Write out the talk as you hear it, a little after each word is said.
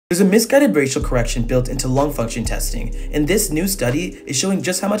There's a misguided racial correction built into lung function testing, and this new study is showing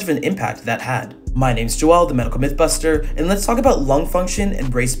just how much of an impact that had. My name's Joel, the Medical Mythbuster, and let's talk about lung function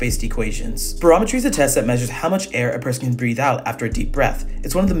and race-based equations. Spirometry is a test that measures how much air a person can breathe out after a deep breath.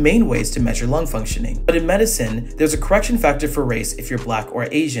 It's one of the main ways to measure lung functioning. But in medicine, there's a correction factor for race if you're Black or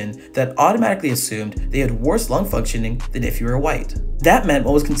Asian that automatically assumed they had worse lung functioning than if you were white. That meant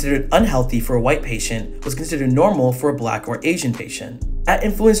what was considered unhealthy for a white patient was considered normal for a Black or Asian patient. That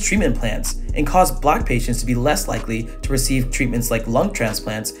influenced treatment plans and caused Black patients to be less likely to receive treatments like lung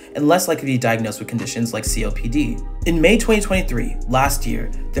transplants and less likely to be diagnosed with conditions like COPD. In May 2023, last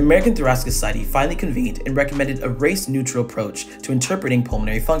year, the American Thoracic Society finally convened and recommended a race-neutral approach to interpreting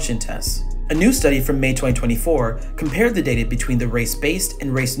pulmonary function tests. A new study from May 2024 compared the data between the race-based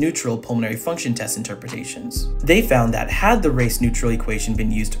and race-neutral pulmonary function test interpretations. They found that had the race-neutral equation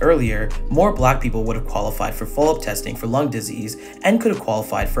been used earlier, more Black people would have qualified for follow-up testing for lung disease and could have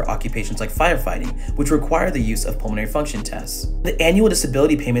qualified for occupations like firefighting, which require the use of pulmonary function tests. The annual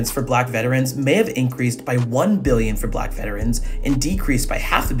disability payments for Black veterans may have increased by $1 billion for Black veterans and decreased by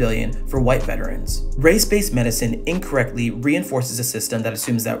 $500 million for white veterans. Race-based medicine incorrectly reinforces a system that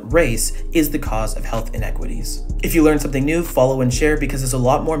assumes that race is the cause of health inequities. If you learned something new, follow and share because there's a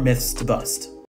lot more myths to bust.